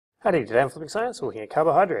Howdy, today I'm Flipping Science, we're looking at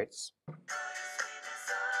carbohydrates.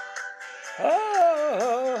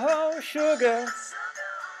 Oh, sugar.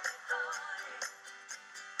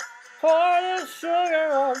 Pour the sugar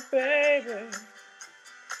on, baby.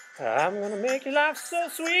 I'm gonna make your life so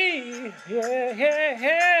sweet. Yeah, yeah,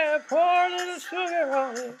 yeah. Pour a little sugar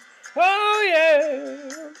on it. Oh, yeah.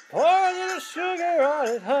 Pour a little sugar on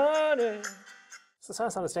it, honey. So,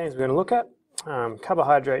 science understandings we're going to look at.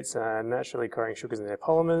 Carbohydrates are naturally occurring sugars in their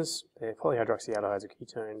polymers. They're polyhydroxyaldehydes or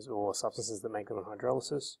ketones or substances that make them on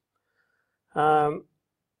hydrolysis.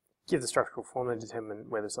 Give the structural formula to determine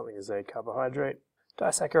whether something is a carbohydrate.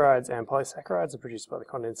 Disaccharides and polysaccharides are produced by the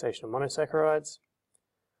condensation of monosaccharides.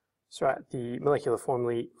 So write the molecular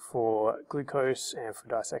formulae for glucose and for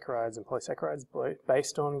disaccharides and polysaccharides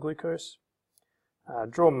based on glucose.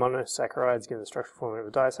 Draw monosaccharides, give the structural formula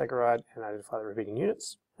of a disaccharide, and identify the repeating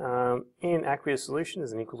units. In aqueous solution,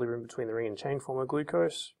 there's an equilibrium between the ring and chain form of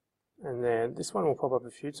glucose. And then this one will pop up a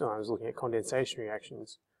few times looking at condensation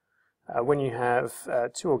reactions. When you have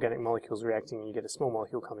two organic molecules reacting and you get a small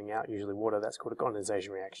molecule coming out, usually water, that's called a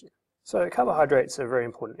condensation reaction. So carbohydrates are a very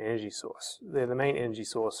important energy source. They're the main energy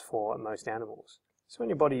source for most animals. So when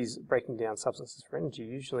your body's breaking down substances for energy,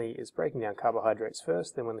 usually it's breaking down carbohydrates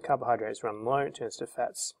first, then when the carbohydrates run low, it turns to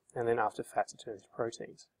fats, and then after fats, it turns to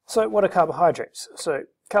proteins. So what are carbohydrates? So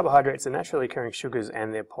carbohydrates are naturally occurring sugars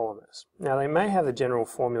and their polymers. Now they may have the general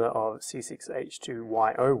formula of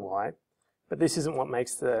C6H2YOY, but this isn't what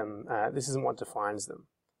makes them, this isn't what defines them.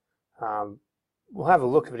 We'll have a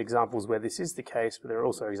look at examples where this is the case, but there are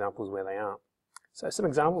also examples where they aren't. So some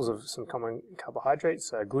examples of some common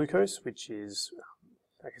carbohydrates are glucose, which is,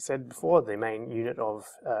 like I said before, the main unit of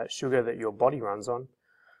sugar that your body runs on.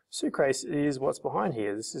 Sucrase is what's behind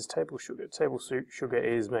here. This is table sugar. Table sugar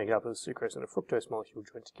is made up of sucrose and a fructose molecule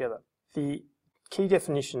joined together. The key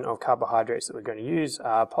definition of carbohydrates that we're going to use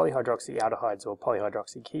are polyhydroxyaldehydes or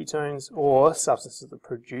polyhydroxyketones, or substances that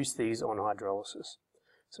produce these on hydrolysis.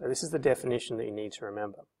 So this is the definition that you need to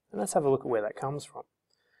remember. And let's have a look at where that comes from.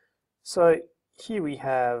 So here we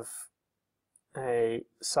have a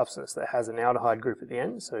substance that has an aldehyde group at the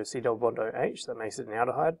end, so C double bond OH, that makes it an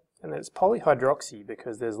aldehyde, and then it's polyhydroxy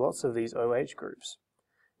because there's lots of these OH groups.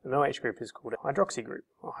 An OH group is called a hydroxy group,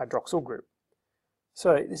 or hydroxyl group.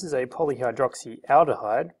 So this is a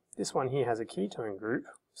polyhydroxyaldehyde. This one here has a ketone group,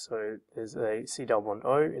 so there's a C double bond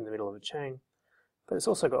O in the middle of a chain, but it's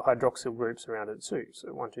also got hydroxyl groups around it too,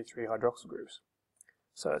 so 1, 2, 3 hydroxyl groups.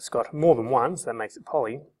 So it's got more than one, so that makes it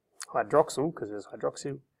polyhydroxyl because there's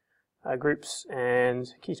hydroxyl groups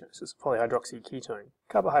and ketones. So it's a polyhydroxy ketone.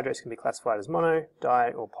 Carbohydrates can be classified as mono,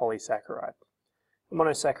 di, or polysaccharide. A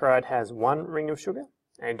monosaccharide has one ring of sugar,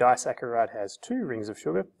 a disaccharide has 2 rings of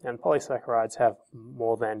sugar, and polysaccharides have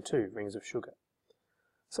more than 2 rings of sugar.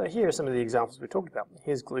 So here are some of the examples we talked about.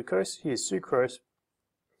 Here's glucose, here's sucrose,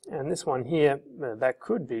 and this one here, that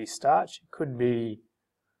could be starch, it could be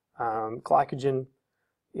glycogen,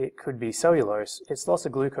 it could be cellulose. It's lots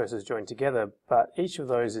of glucoses joined together, but each of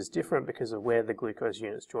those is different because of where the glucose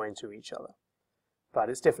units join to each other. But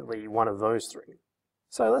it's definitely one of those 3.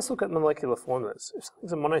 So let's look at molecular formulas. If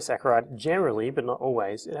something's a monosaccharide, generally, but not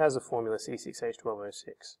always, it has a formula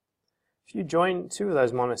C6H12O6. If you join 2 of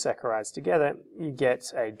those monosaccharides together, you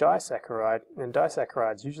get a disaccharide, and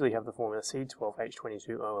disaccharides usually have the formula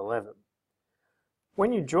C12H22O11.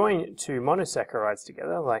 When you join 2 monosaccharides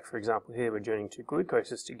together, like for example here we're joining 2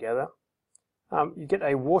 glucoses together, you get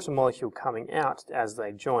a water molecule coming out as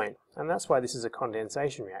they join, and that's why this is a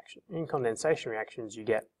condensation reaction. In condensation reactions you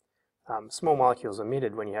get small molecules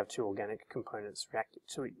emitted when you have 2 organic components reacting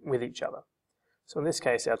with each other. So in this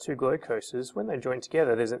case our 2 glucoses, when they join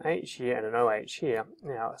together, there's an H here and an OH here.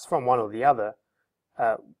 Now it's from one or the other.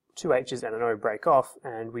 2 H's and an O break off,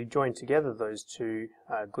 and we join together those 2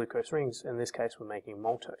 glucose rings. In this case, we're making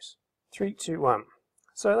maltose. 3, 2, 1.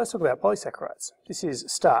 So let's talk about polysaccharides. This is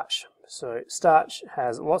starch. So starch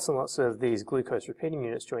has lots and lots of these glucose repeating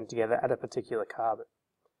units joined together at a particular carbon.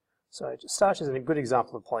 So starch is a good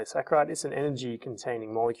example of polysaccharide. It's an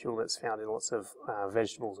energy-containing molecule that's found in lots of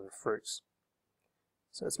vegetables and fruits.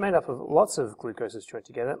 So it's made up of lots of glucoses joined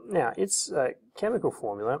together. Now, its chemical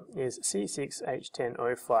formula is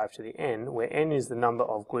C6H10O5 to the N, where N is the number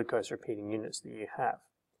of glucose repeating units that you have.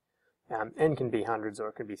 N can be hundreds or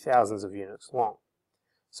it can be thousands of units long.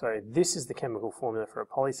 So this is the chemical formula for a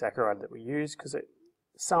polysaccharide that we use because it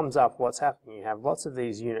sums up what's happening. You have lots of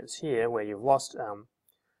these units here where you've lost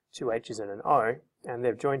 2 H's and an O, and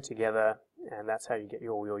they've joined together, and that's how you get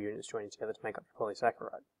all your units joining together to make up your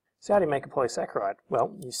polysaccharide. So how do you make a polysaccharide?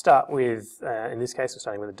 Well, you start with, in this case we're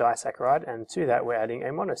starting with a disaccharide, and to that we're adding a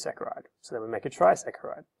monosaccharide. So then we make a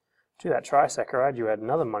trisaccharide. To that trisaccharide, you add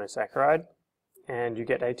another monosaccharide, and you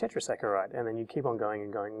get a tetrasaccharide, and then you keep on going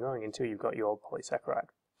and going and going until you've got your polysaccharide.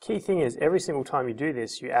 Key thing is, every single time you do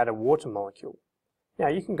this, you add a water molecule. Now,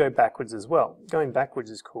 you can go backwards as well. Going backwards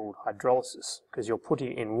is called hydrolysis, because you're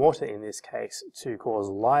putting in water in this case to cause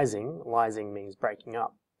lysing. Lysing means breaking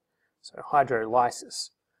up. So hydrolysis.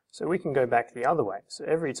 So we can go back the other way. So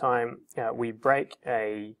every time we break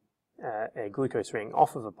a glucose ring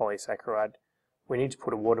off of a polysaccharide, we need to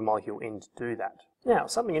put a water molecule in to do that. Now,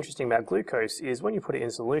 something interesting about glucose is when you put it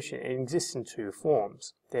in solution, it exists in two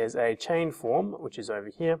forms. There's a chain form, which is over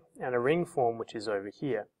here, and a ring form, which is over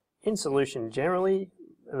here. In solution, generally,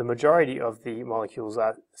 the majority of the molecules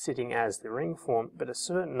are sitting as the ring form, but a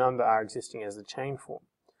certain number are existing as the chain form.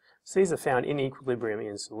 So these are found in equilibrium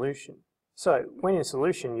in solution. So when in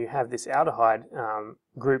solution, you have this aldehyde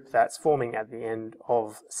group that's forming at the end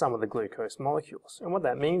of some of the glucose molecules. And what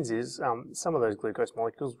that means is some of those glucose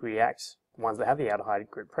molecules react, the ones that have the aldehyde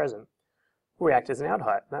group present, will react as an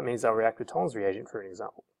aldehyde. That means they'll react with Tollens reagent, for an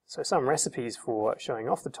example. So some recipes for showing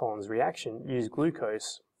off the Tollens reaction use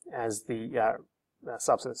glucose as the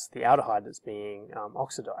substance, the aldehyde that's being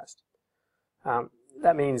oxidized.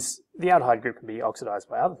 That means the aldehyde group can be oxidized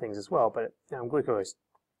by other things as well, but glucose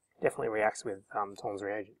definitely reacts with Tollens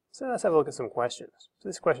reagent. So let's have a look at some questions. So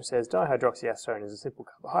this question says, dihydroxyacetone is a simple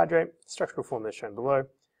carbohydrate. Structural formula is shown below.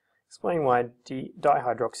 Explain why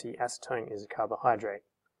dihydroxyacetone is a carbohydrate.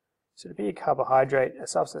 So to be a carbohydrate, a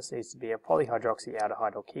substance needs to be a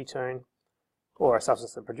polyhydroxyaldehyde or ketone, or a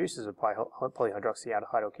substance that produces a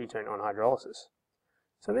polyhydroxyaldehyde or ketone on hydrolysis.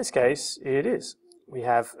 So in this case, it is. We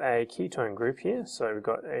have a ketone group here, so we've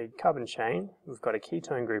got a carbon chain, we've got a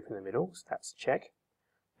ketone group in the middle, so that's check.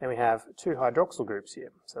 Then we have two hydroxyl groups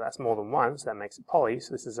here, so that's more than one, so that makes it poly,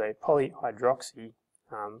 so this is a polyhydroxy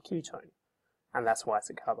ketone, and that's why it's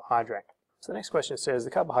a carbohydrate. So the next question says, the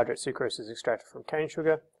carbohydrate sucrose is extracted from cane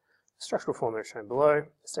sugar. The structural formula is shown below.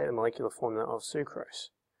 State the molecular formula of sucrose.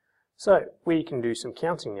 So we can do some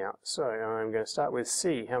counting now. So I'm going to start with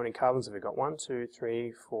C. How many carbons have we got? 1, 2,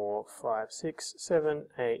 3, 4, 5, 6, 7,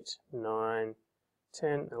 8, 9,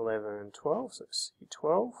 10, 11, 12. So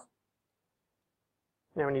C12.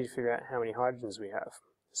 Now we need to figure out how many hydrogens we have.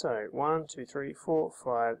 So 1, 2, 3, 4,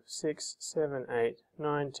 5, 6, 7, 8,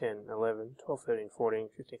 9, 10, 11, 12, 13, 14,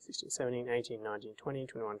 15, 16, 17, 18, 19, 20,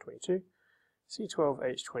 21, 22.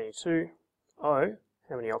 C12H22O.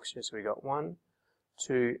 How many oxygens have we got? 1,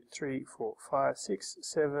 2, 3, 4, 5, 6,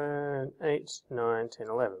 7, 8, 9, 10,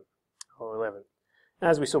 11. Or 11. And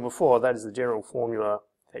as we saw before, that is the general formula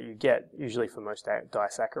that you get, usually for most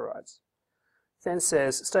disaccharides. Then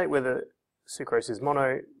says, state whether sucrose is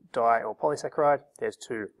mono, di, or polysaccharide. There's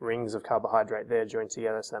two rings of carbohydrate there joined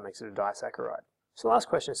together, so that makes it a disaccharide. So the last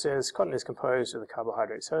question says, cotton is composed of the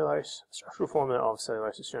carbohydrate cellulose. The structural formula of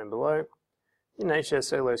cellulose is shown below. In nature,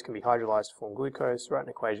 cellulose can be hydrolyzed to form glucose. Write an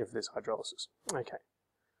equation for this hydrolysis. Okay.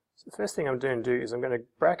 So the first thing I'm going to do is I'm going to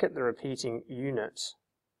bracket the repeating unit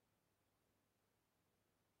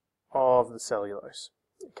of the cellulose.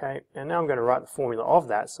 Okay, and now I'm going to write the formula of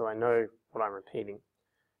that so I know what I'm repeating.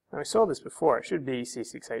 Now we saw this before. It should be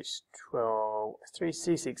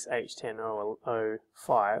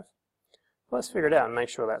C6H10O5. Let's figure it out and make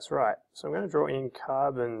sure that's right. So I'm going to draw in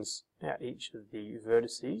carbons at each of the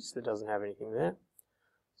vertices that doesn't have anything there.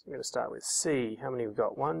 So I'm going to start with C. How many we've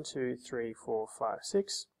got? 1, 2, 3, 4, 5,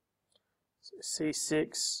 6. So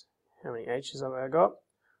C6, how many H's have I got?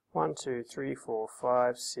 1, 2, 3, 4,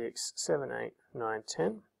 5, 6, 7, 8, 9,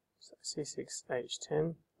 10. So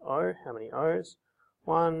C6H10O, how many O's?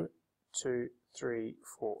 1, 2, 3,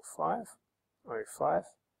 4, 5. O5.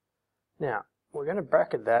 Now, we're going to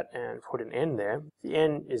bracket that and put an N there. The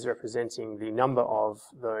N is representing the number of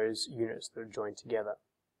those units that are joined together.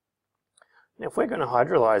 Now if we're going to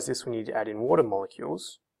hydrolyze this, we need to add in water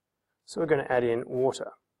molecules. So we're going to add in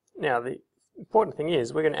water. Now the important thing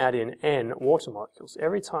is we're going to add in N water molecules.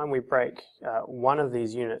 Every time we break one of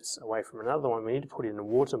these units away from another one, we need to put in a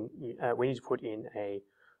water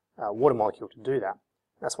molecule to do that.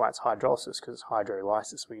 That's why it's hydrolysis, because it's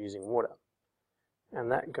hydrolysis, we're using water. And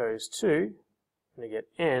that goes to, we get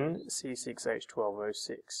N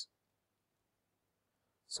C6H12O6.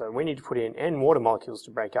 So we need to put in N water molecules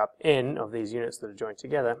to break up N of these units that are joined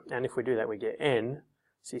together, and if we do that we get N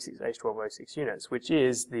C6H12O6 units, which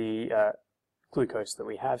is the glucose that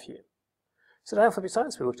we have here. So today on Flippin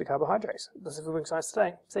Science we looked at carbohydrates. That's it for Flippin Science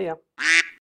today. See ya!